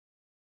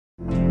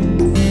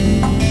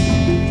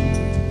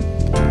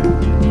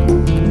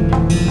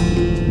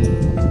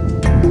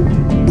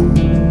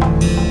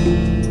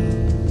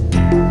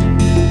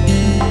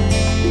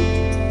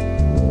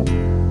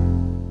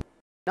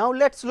Now,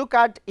 let us look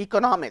at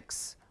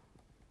economics.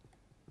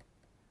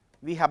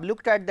 We have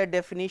looked at the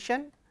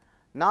definition.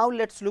 Now,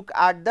 let us look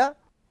at the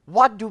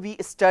what do we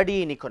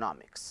study in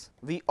economics.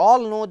 We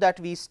all know that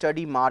we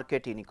study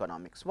market in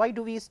economics. Why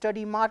do we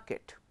study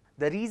market?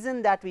 The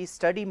reason that we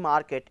study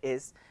market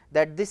is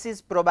that this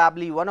is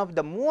probably one of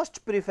the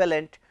most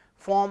prevalent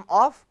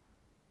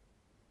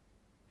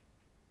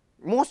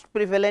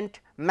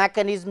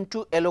mechanism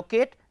to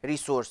allocate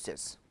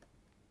resources.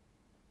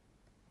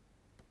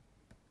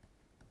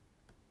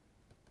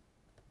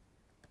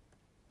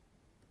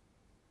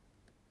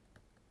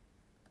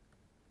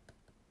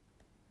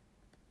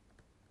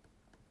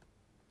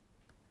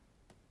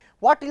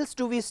 What else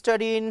do we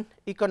study in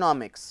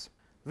economics?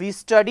 We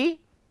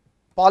study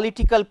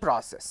political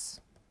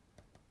process.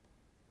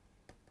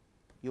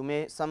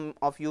 Some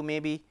of you may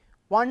be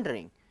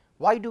wondering,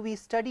 why do we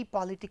study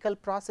political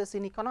process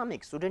in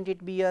economics? Shouldn't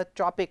it be a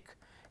topic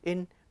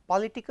in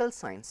political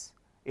science?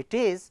 It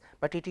is,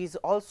 but it is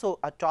also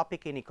a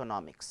topic in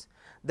economics.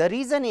 The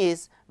reason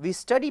is we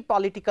study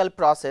political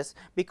process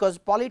because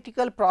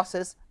political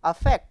process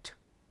affect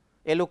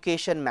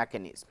allocation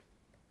mechanism.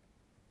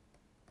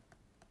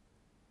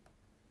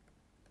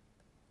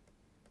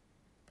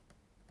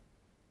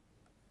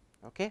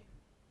 Okay.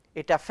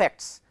 It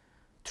affects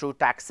through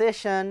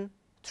taxation,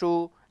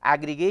 through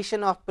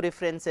aggregation of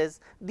preferences.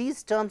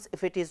 These terms,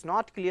 if it is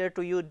not clear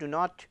to you, do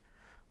not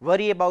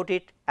worry about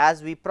it.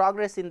 As we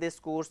progress in this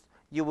course,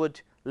 you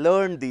would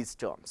learn these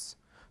terms.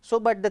 So,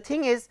 but the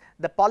thing is,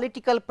 the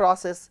political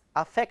process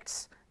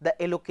affects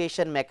the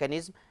allocation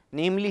mechanism,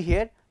 namely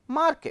here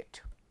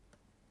market.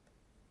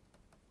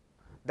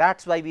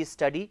 That is why we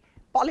study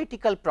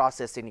political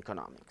process in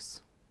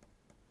economics.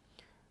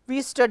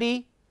 We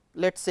study,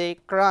 let us say,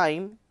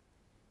 crime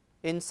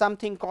in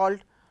something called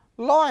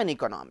law and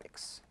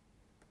economics.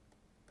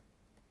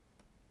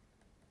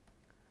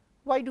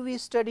 Why do we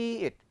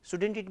study it?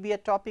 Shouldn't it be a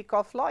topic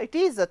of law? It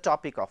is a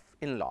topic of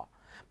in law,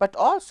 but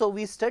also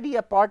we study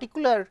a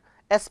particular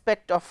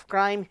aspect of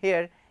crime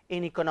here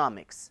in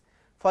economics.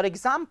 For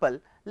example,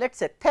 let us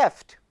say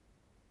theft,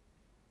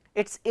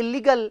 it is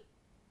illegal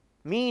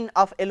mean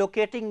of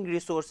allocating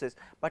resources,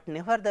 but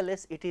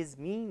nevertheless it is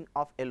mean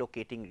of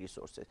allocating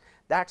resources.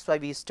 That is why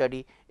we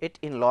study it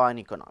in law and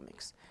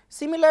economics.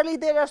 Similarly,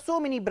 there are so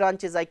many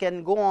branches, I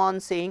can go on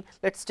saying,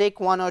 let us take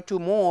one or two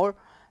more,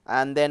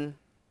 and then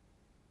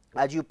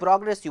as you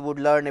progress you would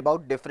learn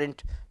about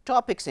different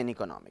topics in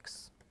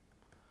economics.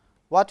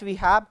 What we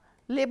have?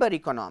 Labor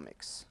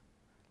economics.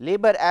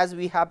 Labor, as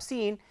we have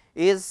seen,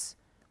 is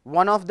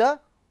one of the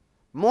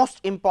most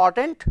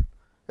important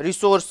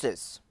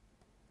resources.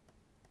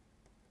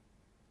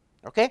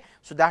 Okay.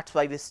 So, that is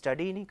why we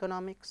study in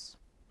economics.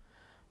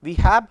 We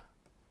have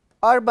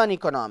urban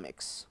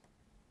economics.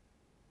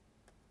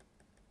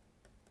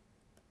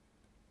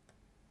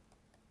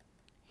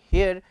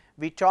 Here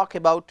we talk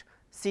about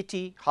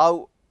city,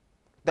 how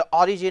the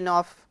origin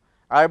of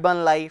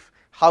urban life,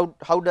 how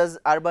does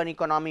urban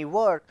economy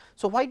work.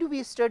 So, why do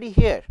we study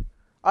here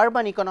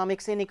urban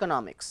economics in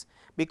economics?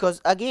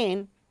 Because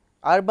again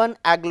urban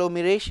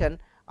agglomeration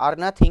are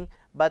nothing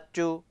but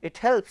it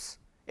helps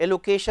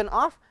allocation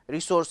of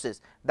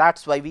resources. That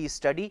is why we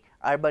study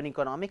urban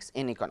economics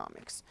in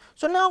economics.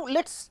 So, now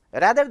let us,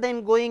 rather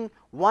than going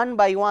one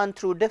by one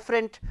through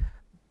different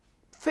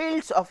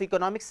fields of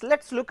economics, let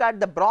us look at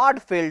the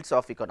broad fields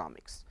of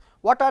economics.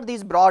 What are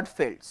these broad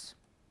fields?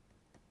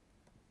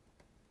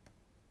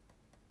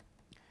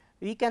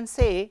 We can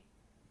say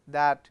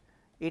that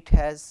it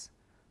has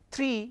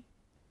three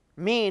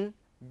main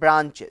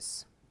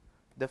branches.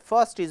 The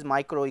first is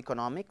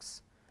microeconomics,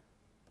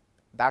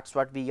 that is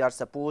what we are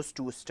supposed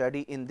to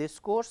study in this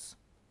course.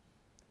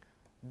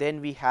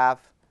 Then we have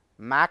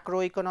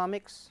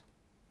macroeconomics,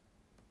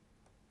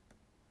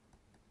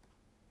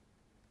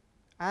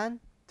 and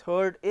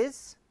third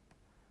is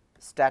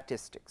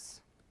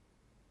statistics,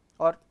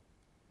 or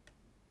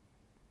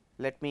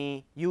let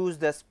me use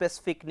the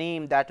specific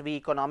name that we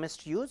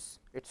economists use.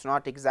 It is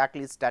not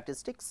exactly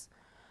statistics,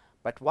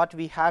 but what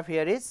we have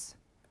here is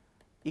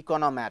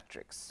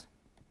econometrics.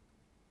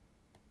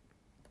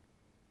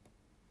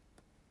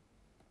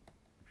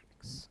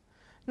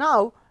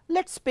 Now,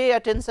 let us pay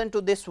attention to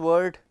this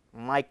word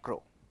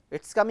micro.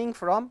 It is coming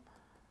from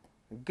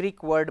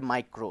Greek word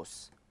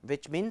micros,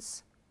 which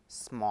means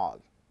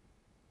small,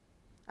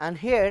 and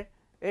here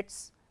it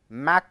is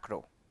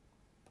macro,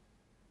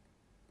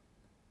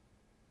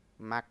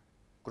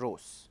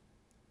 macros.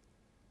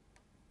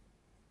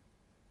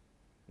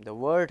 The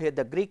word here,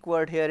 the Greek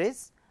word here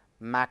is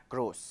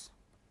macros,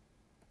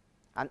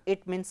 and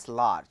it means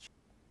large,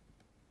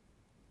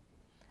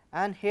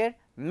 and here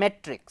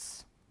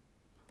metrics,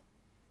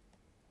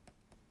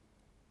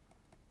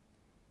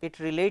 it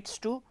relates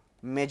to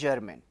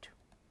measurement.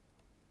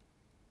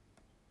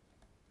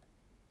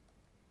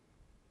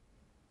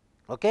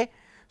 Okay.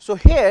 So,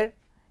 here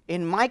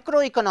in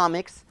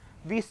microeconomics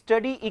we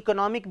study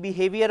economic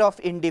behavior of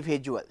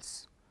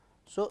individuals.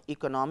 So,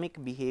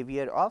 economic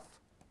behavior of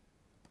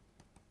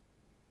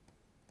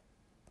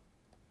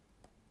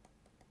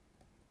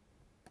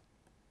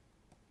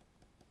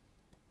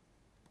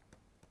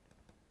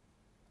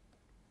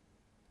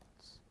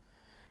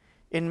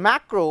In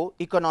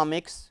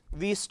macroeconomics,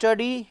 we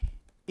study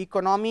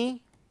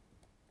economy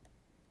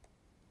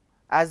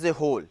as a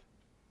whole,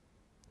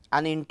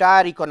 an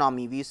entire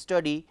economy. We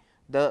study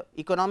the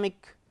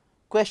economic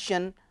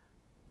question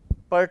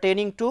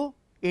pertaining to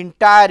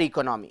entire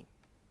economy.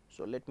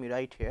 So, let me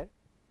write here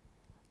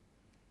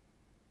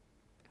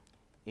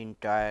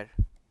entire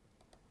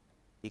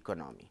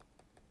economy.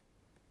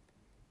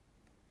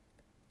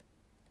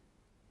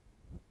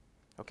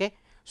 Okay.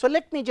 So,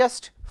 let me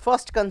just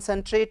first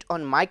concentrate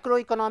on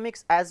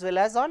microeconomics as well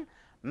as on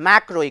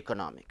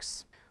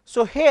macroeconomics.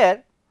 So,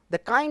 here the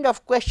kind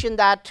of question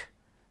that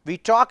we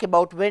talk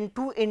about when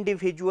two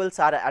individuals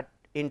are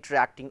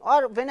interacting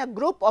or when a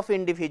group of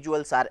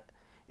individuals are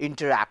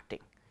interacting,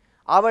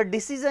 our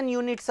decision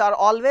units are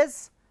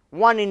always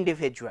one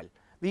individual.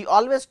 We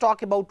always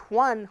talk about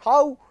one,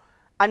 how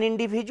an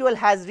individual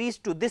has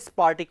reached to this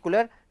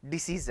particular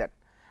decision,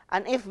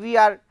 and if we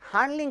are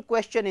handling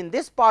question in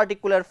this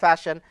particular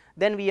fashion,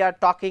 then we are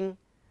talking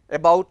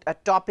about a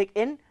topic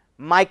in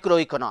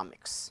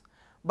microeconomics.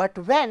 But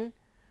when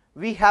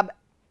we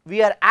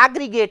are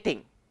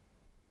aggregating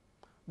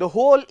the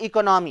whole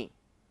economy,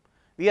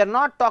 we are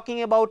not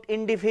talking about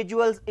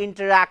individuals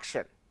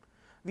interaction,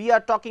 we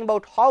are talking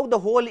about how the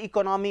whole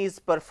economy is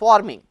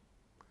performing,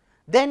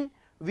 then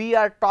we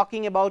are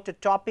talking about a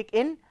topic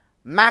in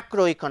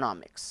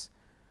macroeconomics.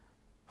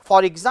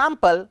 For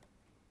example,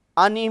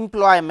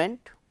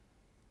 unemployment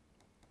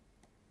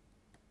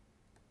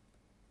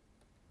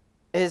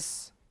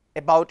is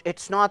about, it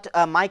is not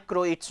a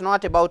micro, it is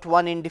not about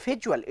one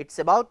individual, it is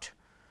about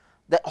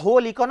the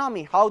whole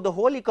economy, how the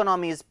whole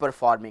economy is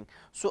performing.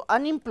 So,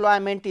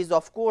 unemployment is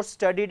of course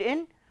studied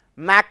in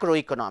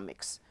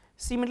macroeconomics.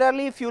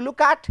 Similarly, if you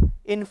look at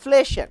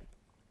inflation,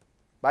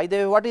 by the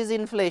way, what is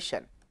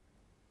inflation?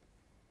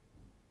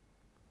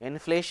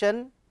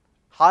 Inflation,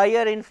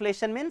 higher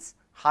inflation means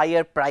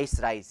higher price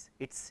rise.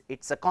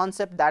 It's a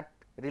concept that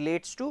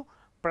relates to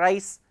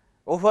price,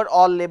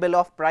 overall level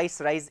of price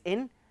rise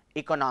in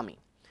economy.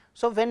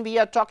 So, when we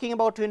are talking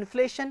about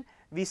inflation,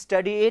 we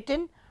study it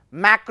in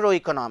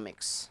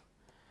macroeconomics.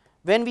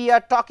 When we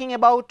are talking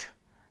about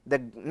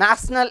the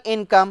national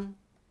income,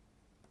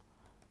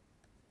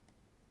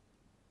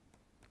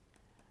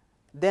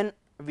 then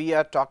we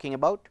are talking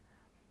about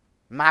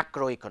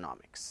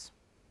macroeconomics.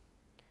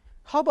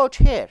 How about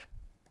here?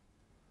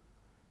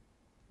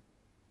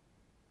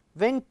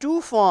 When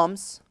two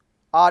firms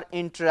are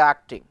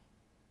interacting,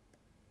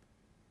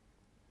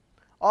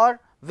 or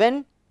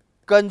when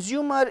a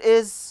consumer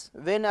is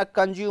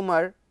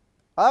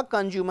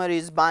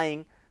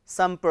buying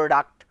some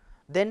product,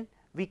 then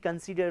we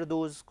consider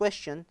those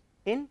questions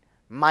in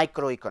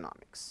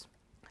microeconomics.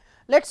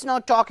 Let us now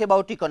talk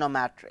about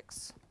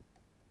econometrics.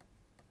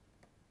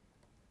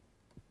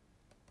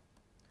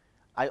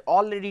 I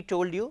already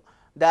told you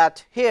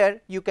that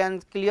here you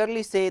can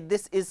clearly say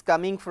this is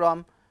coming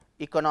from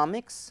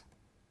economics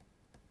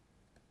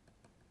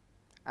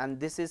and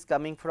this is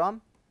coming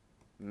from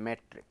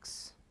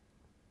metrics.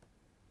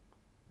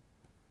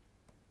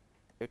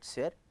 It is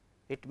here,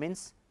 it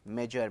means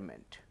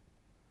measurement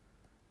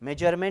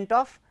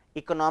of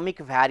economic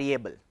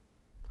variable,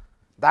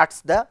 that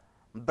is the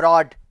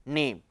broad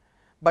name.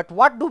 But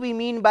what do we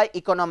mean by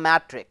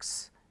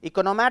econometrics?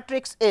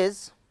 Econometrics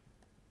is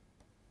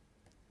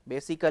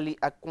basically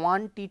a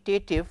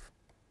quantitative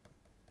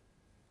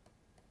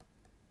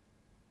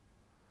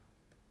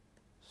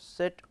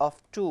set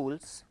of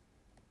tools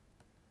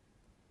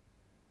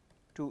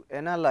to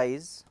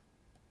analyze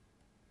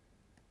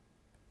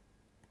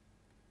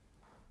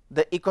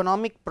the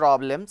economic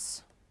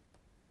problems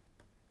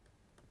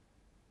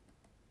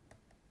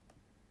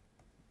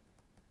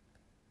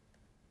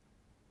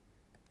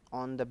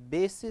on the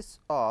basis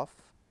of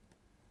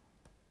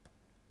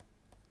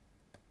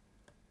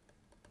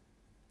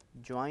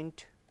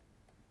joint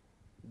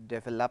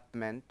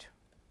development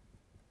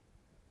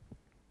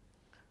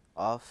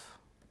of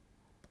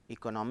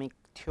economic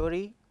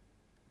theory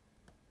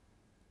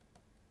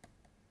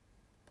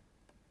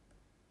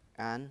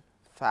and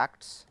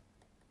facts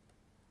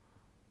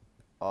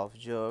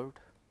observed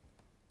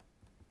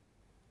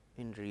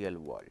in real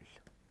world.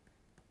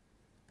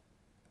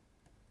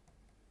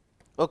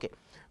 Okay.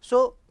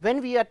 So,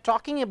 when we are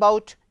talking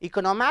about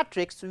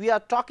econometrics, we are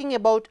talking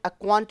about a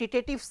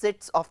quantitative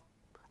set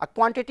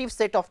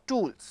of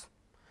tools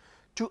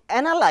to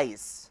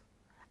analyze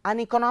an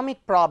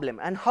economic problem.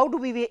 And how do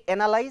we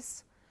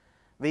analyze?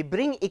 We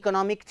bring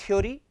economic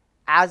theory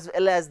as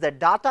well as the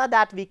data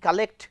that we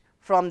collect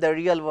from the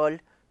real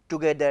world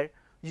together.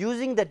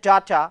 Using the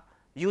data,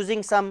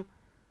 using some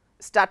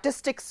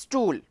statistics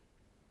tool,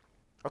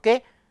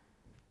 okay,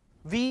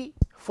 we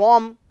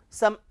form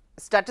some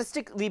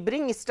statistics, we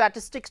bring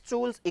statistics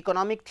tools,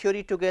 economic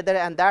theory together,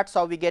 and that is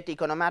how we get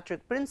econometric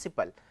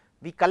principle.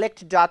 We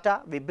collect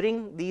data, we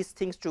bring these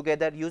things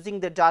together, using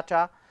the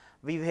data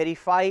we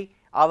verify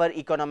our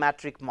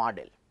econometric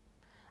model,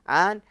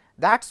 and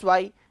that is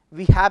why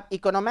we have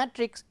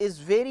econometrics is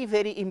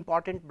very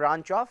important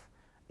branch of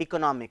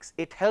economics.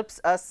 It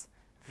helps us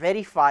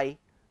verify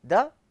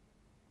the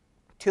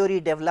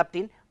theory developed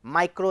in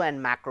micro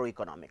and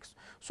macroeconomics.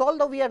 So,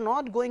 although we are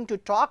not going to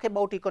talk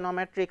about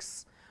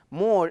econometrics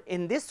more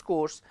in this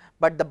course,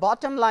 but the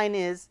bottom line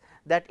is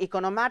that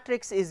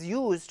econometrics is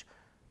used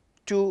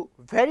to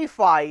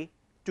verify,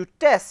 to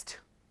test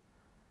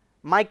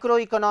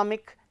microeconomic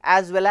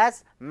as well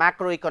as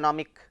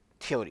macroeconomic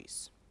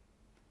theories.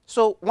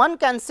 So, one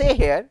can say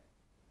here,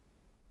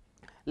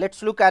 let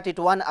us look at it,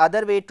 one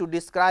other way to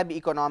describe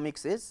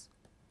economics is,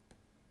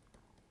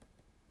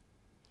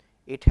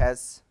 it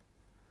has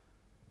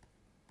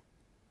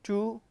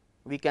two,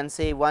 we can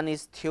say one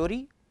is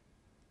theory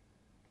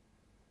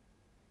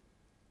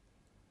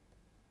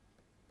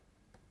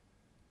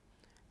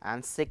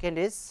and second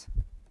is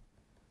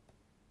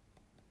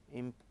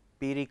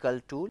empirical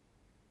tool.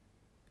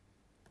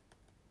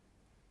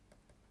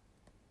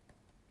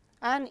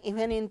 And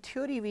even in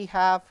theory we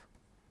have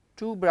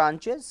two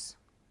branches,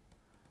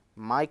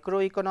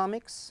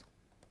 microeconomics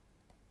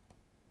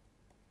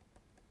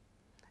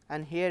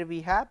and here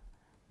we have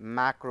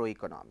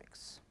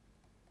macroeconomics.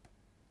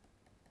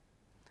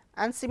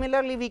 And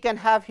similarly we can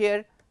have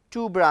here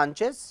two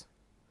branches,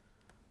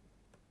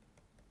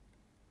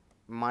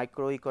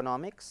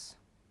 microeconomics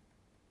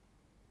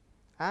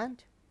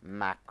and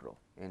macro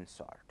in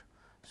short.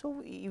 So,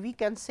 we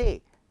can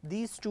say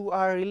these two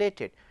are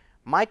related,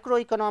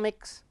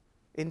 microeconomics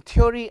in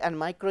theory and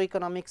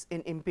microeconomics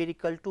in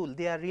empirical tool,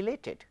 they are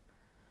related.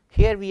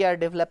 Here we are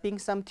developing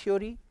some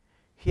theory,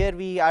 here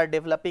we are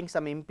developing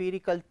some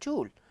empirical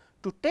tool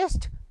to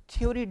test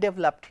theory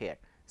developed here.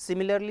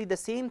 Similarly, the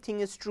same thing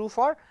is true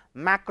for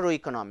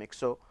macroeconomics.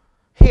 So,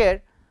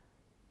 here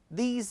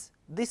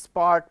this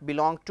part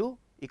belong to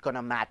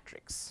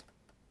econometrics.